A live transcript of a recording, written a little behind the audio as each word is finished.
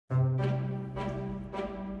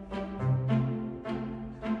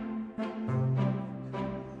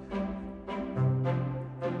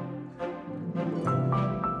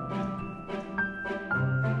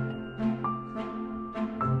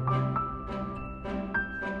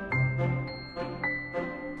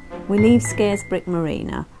We leave Scarisbrick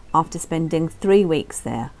Marina after spending 3 weeks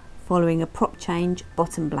there, following a prop change,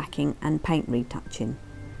 bottom blacking and paint retouching.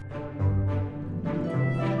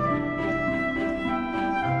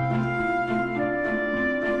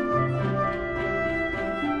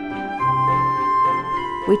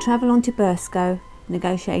 We travel on to Burscough,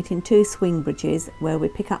 negotiating 2 swing bridges where we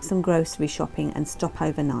pick up some grocery shopping and stop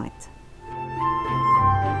overnight.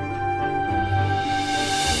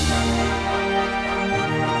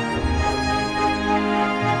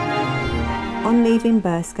 On leaving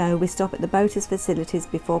Burscough, we stop at the boaters' facilities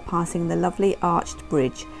before passing the lovely arched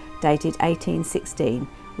bridge dated 1816,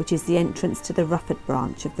 which is the entrance to the Rufford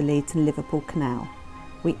Branch of the Leeds and Liverpool Canal.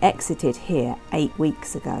 We exited here 8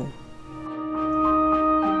 weeks ago.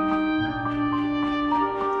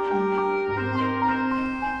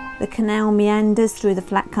 The canal meanders through the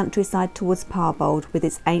flat countryside towards Parbold with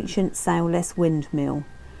its ancient sailless windmill.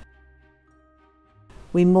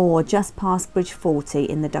 We moor just past Bridge 40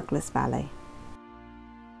 in the Douglas Valley.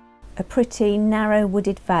 A pretty narrow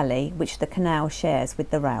wooded valley which the canal shares with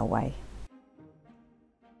the railway.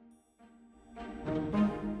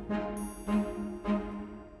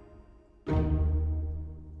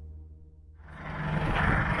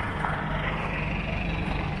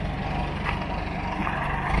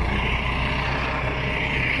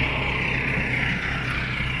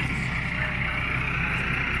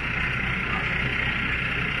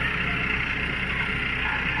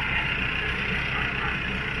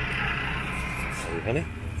 Honey?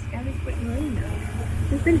 Scarisbrick Marina.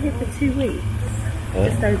 We've been here for 2 weeks,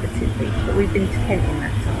 just over 2 weeks, but we've been to Kent in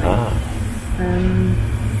that time.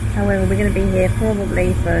 However, we're going to be here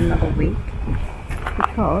probably for another week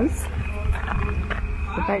because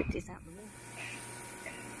the boat is out the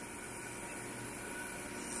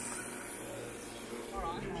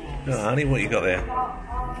water. Oh, honey, what you got there?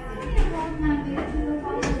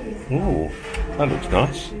 Oh, that looks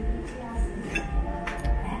nice.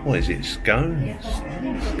 What is it? Scones?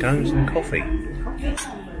 Scones and coffee.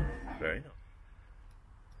 Very nice.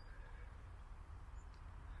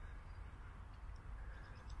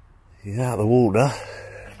 He's out of the water.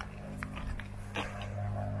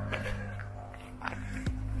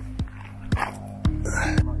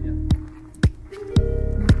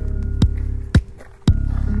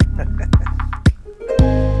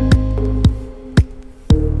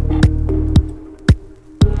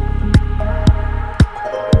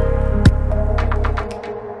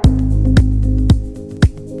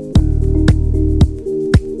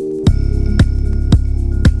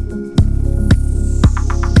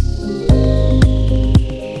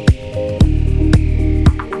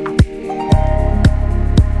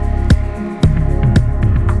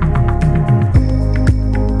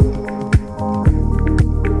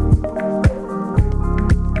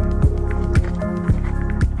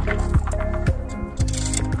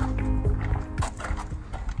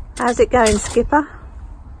 How's it going, Skipper?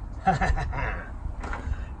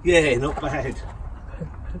 Yeah, not bad.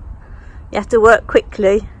 You have to work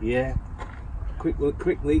quickly. Yeah,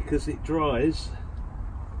 quickly because it dries.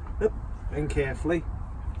 Oop, and carefully.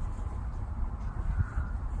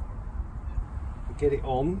 Get it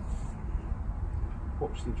on.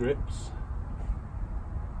 Watch the drips.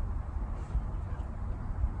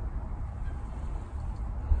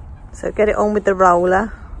 So get it on with the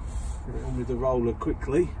roller. Get it on with the roller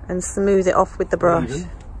quickly. And smooth it off with the brush. Even.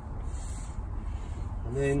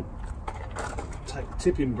 And then take the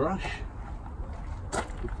tipping brush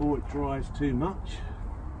before it dries too much.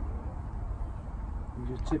 And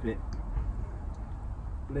just tip it.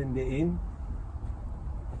 Blend it in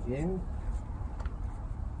at the end.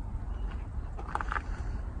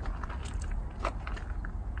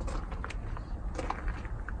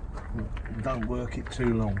 And don't work it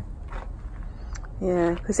too long.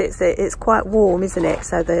 Yeah, because it's quite warm, isn't it?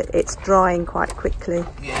 So that it's drying quite quickly.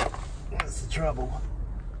 Yeah, that's the trouble.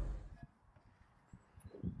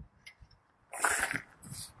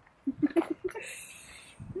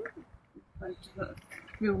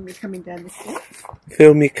 Film me coming down the steps.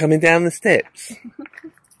 Film me coming down the steps.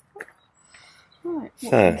 Right, what So,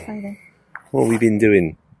 can I say then? what have we been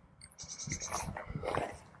doing?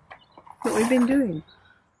 What we've been doing?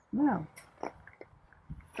 Well,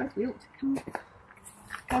 first we ought to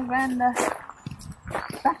go round the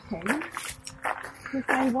back end to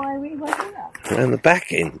say why we were here. Around the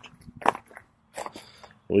back end?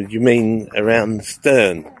 Or do you mean around the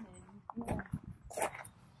stern? Yeah.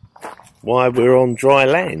 Why we're on dry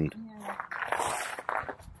land? Yeah.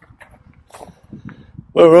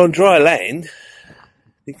 Well, we're on dry land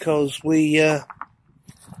because we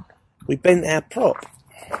bent our prop.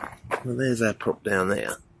 Well, there's our prop down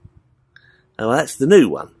there. Oh, that's the new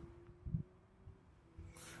one.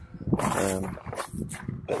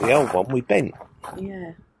 But the old one we bent.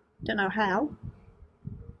 Yeah. Don't know how.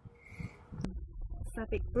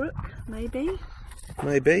 Scarisbrick Brook, maybe.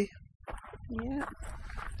 Maybe. Yeah.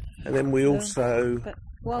 And then we also... But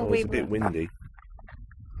while it we was a bit windy.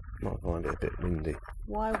 Might find it a bit windy.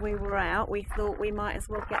 While we were out, we thought we might as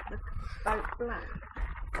well get the boat black.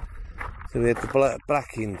 So we had the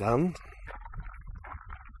blacking done.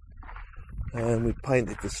 And we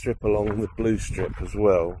painted the strip along the blue strip as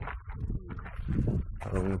well.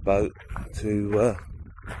 Along the boat to...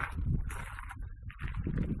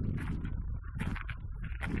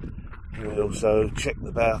 we also checked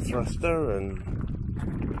the bow thruster and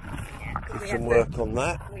did some work on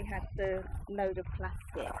that. We had the load of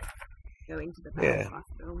plastic go into the bow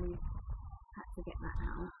thruster and we had to get that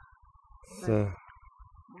out. So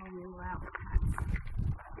while we were out,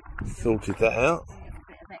 sorted that out. a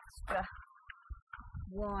bit of extra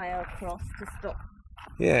wire across to stop.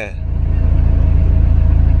 Yeah.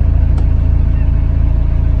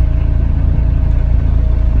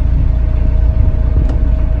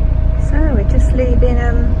 So we're just leaving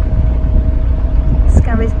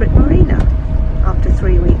Scarisbrick Marina after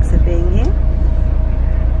 3 weeks of being here.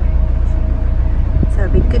 So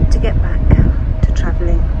it'll be good to get back to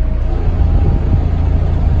travelling.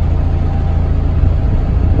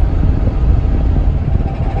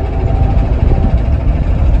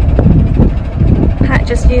 Pat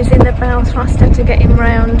just using the bow thruster to get him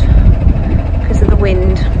round because of the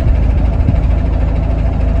wind.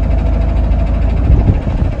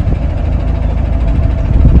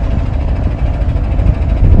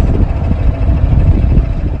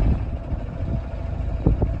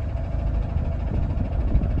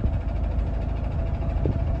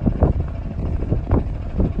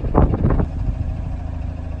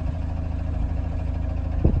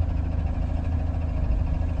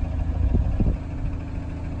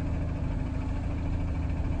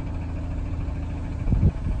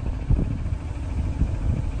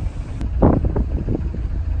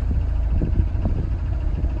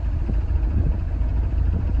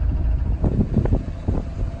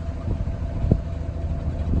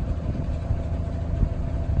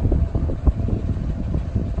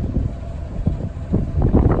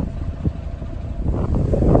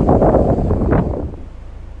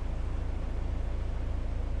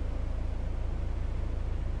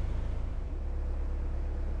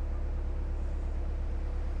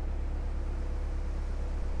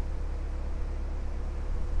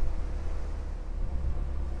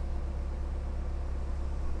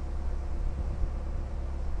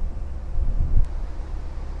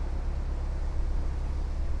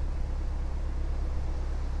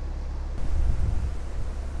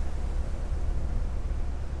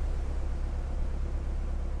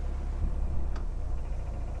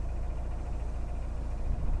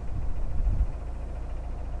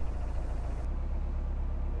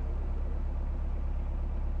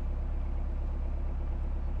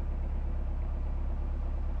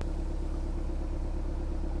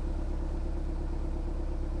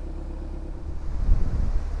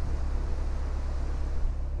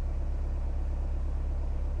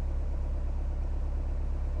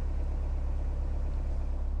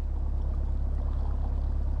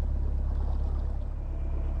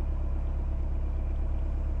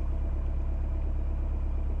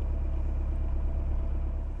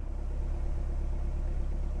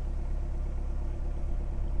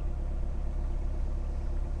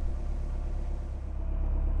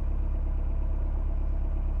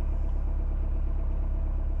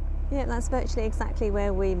 Yeah, that's virtually exactly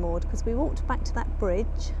where we moored, because we walked back to that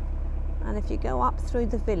bridge, and if you go up through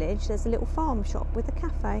the village there's a little farm shop with a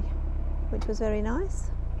cafe, which was very nice.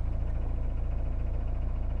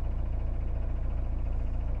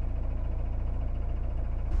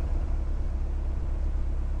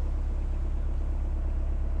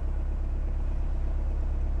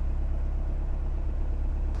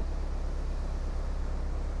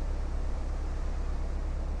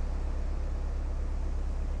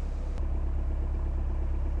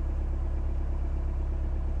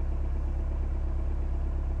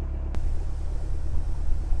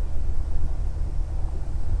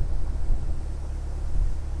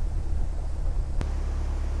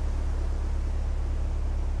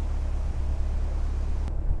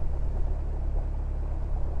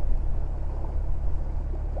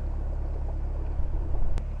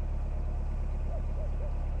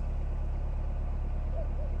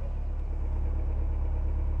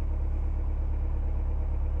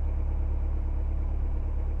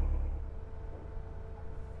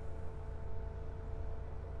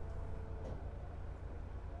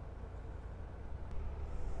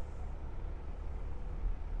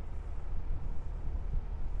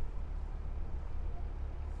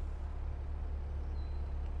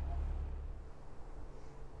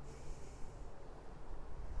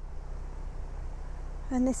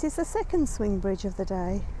 And this is the second swing bridge of the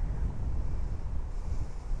day.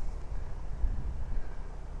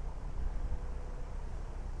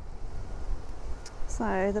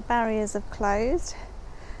 So the barriers have closed.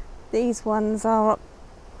 These ones are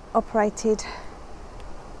operated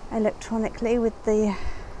electronically with the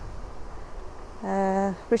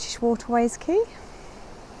British Waterways key.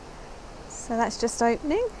 So that's just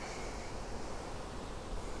opening.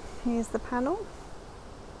 Here's the panel.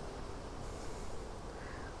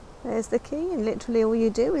 There's the key, and literally all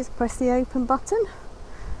you do is press the open button,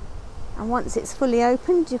 and once it's fully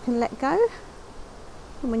opened you can let go,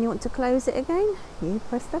 and when you want to close it again you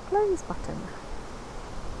press the close button.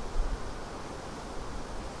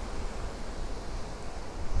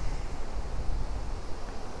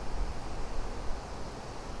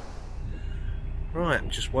 Right,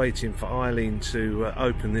 I'm just waiting for Eileen to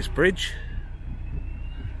open this bridge.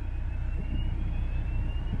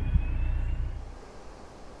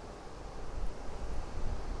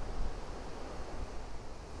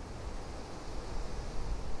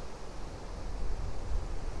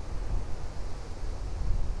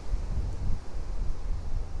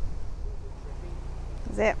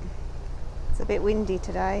 That's it. It's a bit windy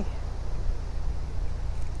today.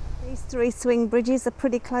 These three swing bridges are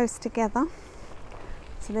pretty close together,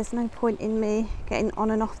 so there's no point in me getting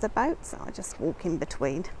on and off the boat, so I just walk in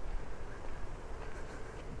between.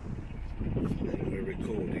 And we're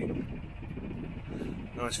recording.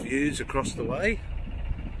 Nice views across the way.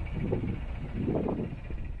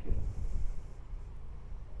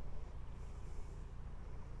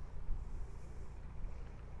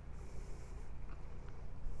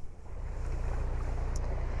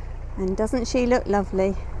 And doesn't she look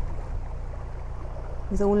lovely?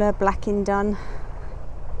 With all her blacking done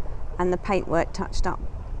and the paintwork touched up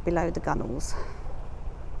below the gunnels.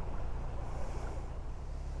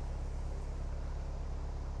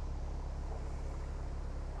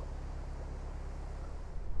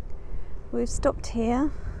 We've stopped here.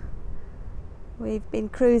 We've been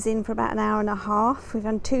cruising for about an hour and a half. We've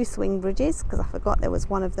done 2 swing bridges because I forgot there was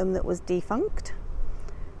one of them that was defunct.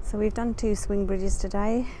 So we've done 2 swing bridges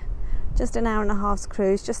today. Just an hour and a half's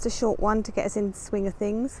cruise, just a short one to get us in the swing of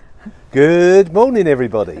things. Good morning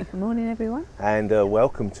everybody. Good morning everyone. And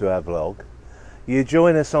welcome to our vlog. You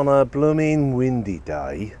join us on a blooming windy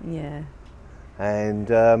day. Yeah.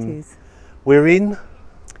 And It is. we're in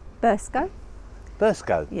Burscough.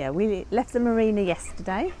 Burscough. Yeah, we left the marina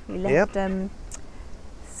yesterday. We left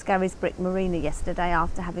Scarisbrick Marina yesterday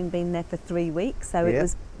after having been there for 3 weeks. So it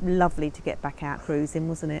was lovely to get back out cruising,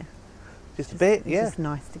 wasn't it? Just a bit, yeah. It's just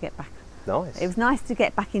nice to get back. Nice. It was nice to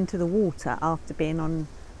get back into the water after being on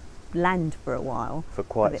land for a while. For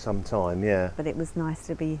quite some time, yeah. But it was nice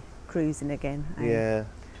to be cruising again. Yeah,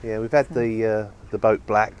 yeah. We've had the boat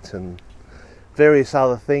blacked and various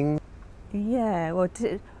other things. Yeah, well,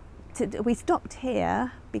 we stopped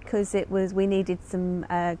here because we needed some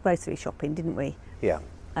grocery shopping, didn't we? Yeah.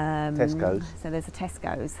 Tesco's. So there's a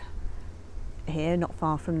Tesco's here, not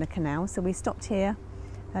far from the canal. So we stopped here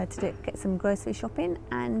to get some grocery shopping,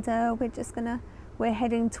 and we're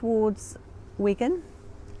heading towards Wigan.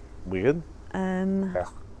 Wigan?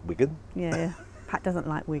 Wigan? Yeah, Pat doesn't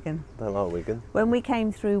like Wigan. Don't like Wigan. When we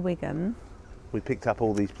came through Wigan, we picked up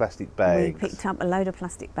all these plastic bags. We picked up a load of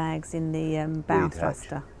plastic bags in the bow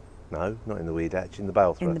thruster. No, not in the weed hatch, in the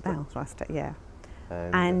bow thruster. In the bow thruster, yeah.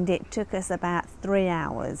 And it took us about 3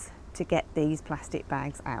 hours to get these plastic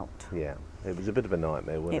bags out. Yeah, it was a bit of a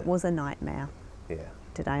nightmare, wasn't it? It was a nightmare. Yeah.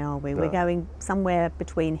 Today, are we? No. We're going somewhere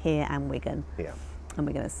between here and Wigan. Yeah. And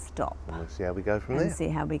we're going to stop. And we'll see how we go from there. And see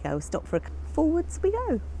how we go. Stop for forwards we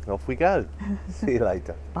go. Off we go. See you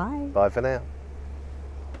later. Bye. Bye for now.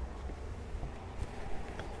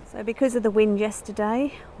 So because of the wind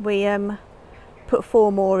yesterday, we put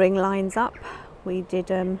 4 mooring lines up. We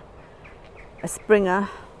did a springer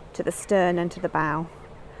to the stern and to the bow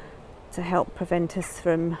to help prevent us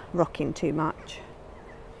from rocking too much.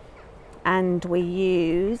 And we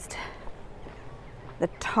used the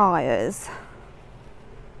tyres.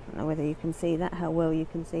 I don't know whether you can see that, how well you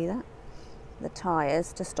can see that. The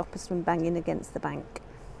tyres to stop us from banging against the bank.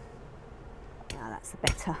 Now that's a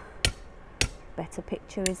better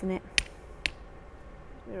picture, isn't it?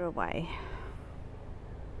 We're away.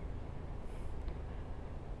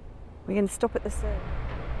 We're going to stop at the stern.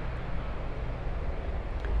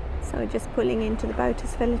 So we're just pulling into the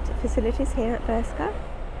boaters facilities here at Burscough.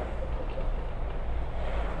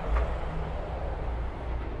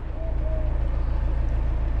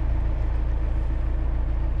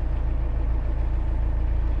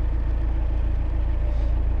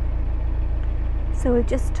 So we've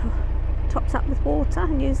just topped up with water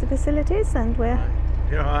and used the facilities, and we're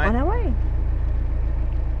You alright? On our way.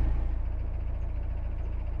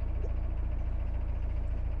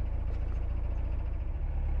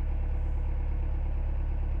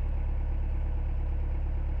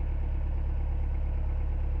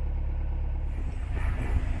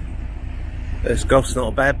 Burscough's not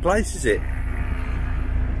a bad place, is it?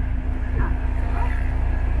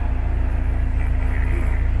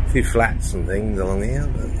 A few flats and things along here.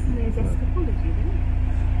 But... There's escapology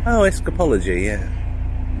there. Oh, escapology, yeah.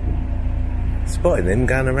 Spotting them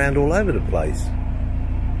going around all over the place.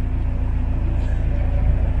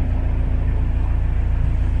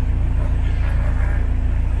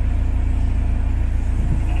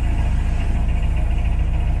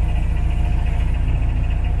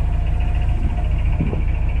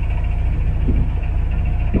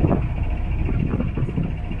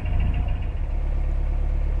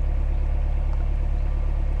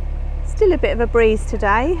 Still a bit of a breeze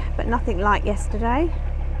today, but nothing like yesterday,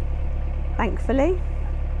 thankfully.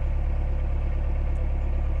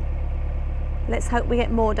 Let's hope we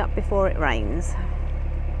get moored up before it rains.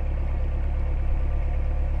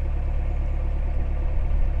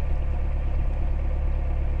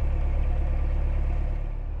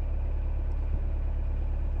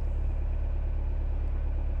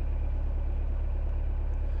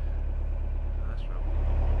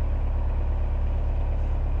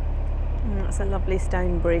 That's a lovely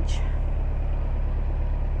stone bridge.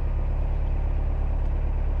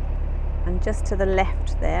 And just to the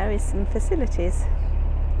left there is some facilities.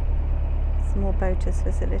 Some more boaters'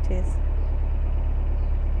 facilities.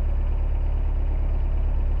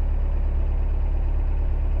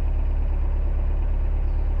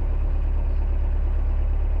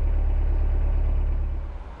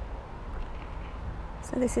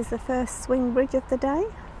 So this is the first swing bridge of the day.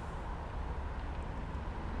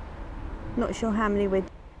 Not sure how many we're...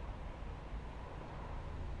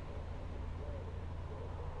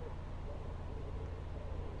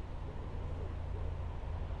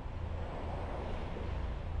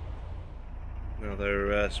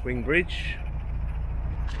 Another swing bridge.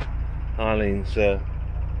 Eileen's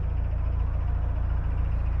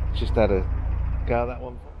just had a go at that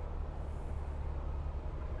one.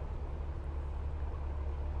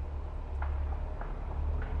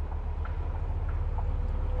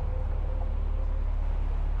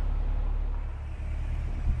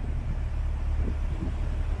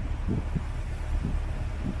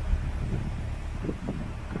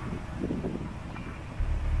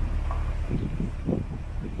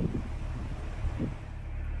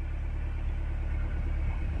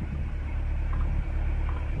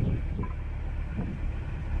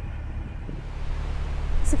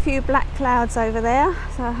 A few black clouds over there,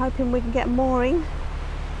 so I'm hoping we can get mooring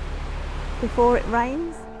before it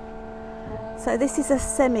rains. So this is a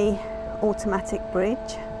semi-automatic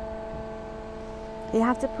bridge. You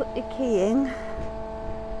have to put your key in,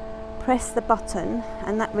 press the button,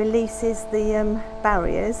 and that releases the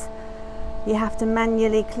barriers. You have to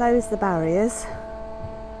manually close the barriers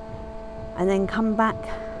and then come back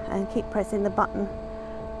and keep pressing the button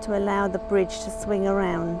to allow the bridge to swing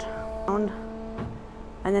around.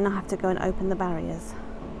 And then I have to go and open the barriers.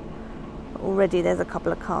 But already there's a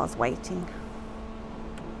couple of cars waiting.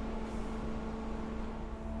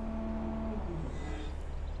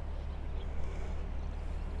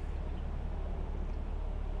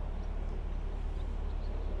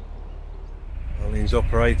 Well, he's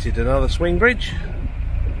operated another swing bridge.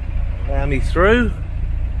 Allow me through.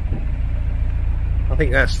 I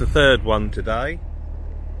think that's the third one today.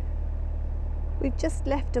 We've just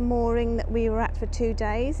left a mooring that we were at for 2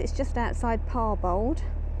 days. It's just outside Parbold,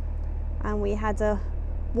 and we had a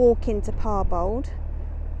walk into Parbold.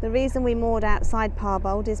 The reason we moored outside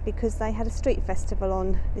Parbold is because they had a street festival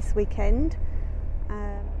on this weekend.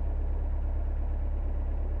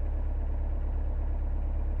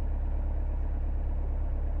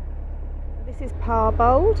 This is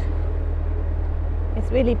Parbold.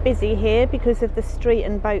 It's really busy here because of the street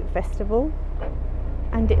and boat festival.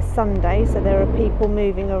 And it's Sunday, so there are people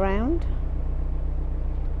moving around.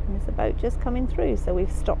 And there's a boat just coming through, so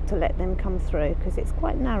we've stopped to let them come through because it's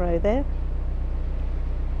quite narrow there.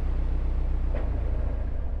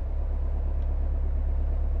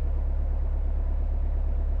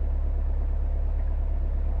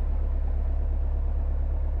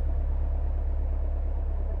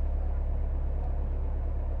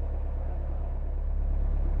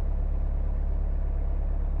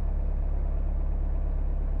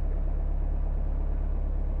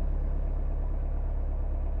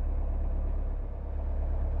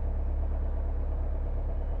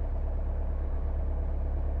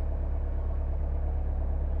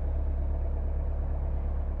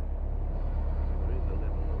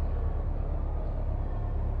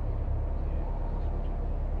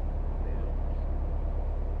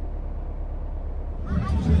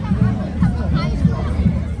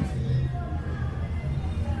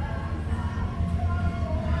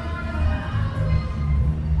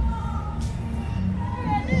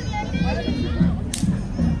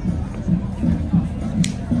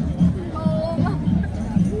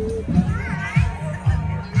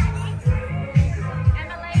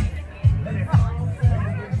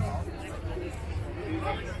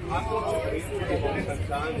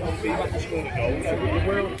 C'est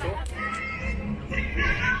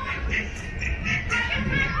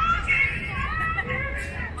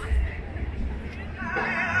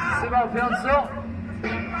bon, on fait en sorte.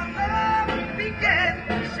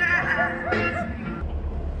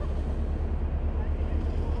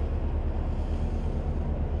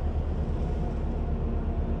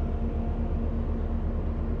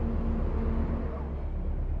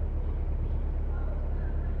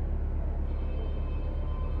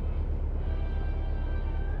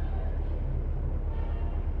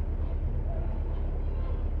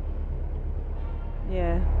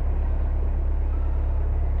 Yeah.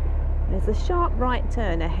 There's a sharp right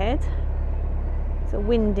turn ahead. It's a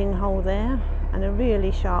winding hole there and a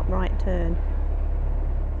really sharp right turn.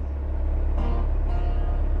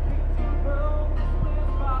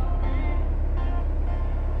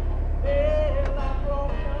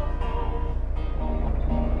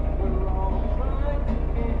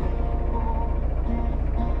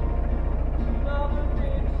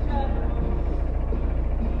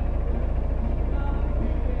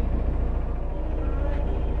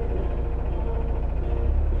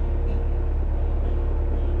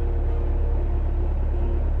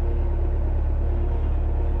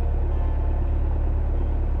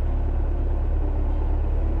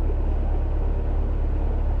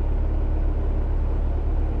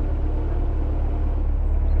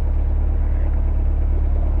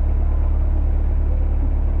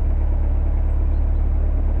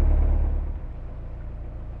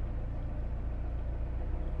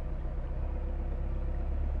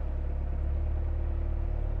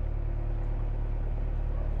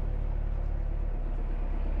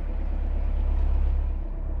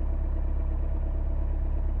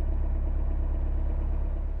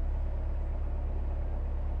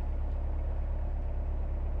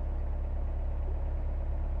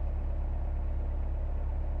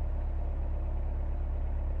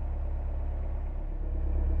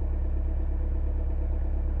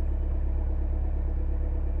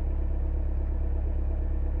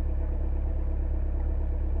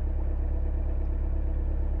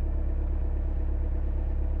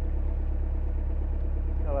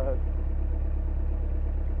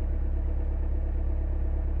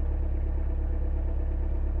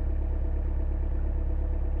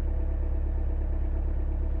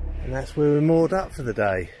 And that's where we're moored up for the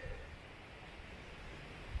day.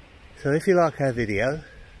 So if you like our video,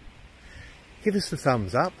 give us the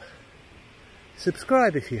thumbs up,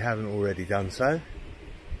 subscribe if you haven't already done so,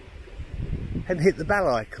 and hit the bell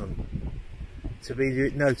icon to be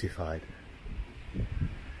notified.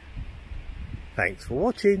 Thanks for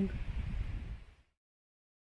watching.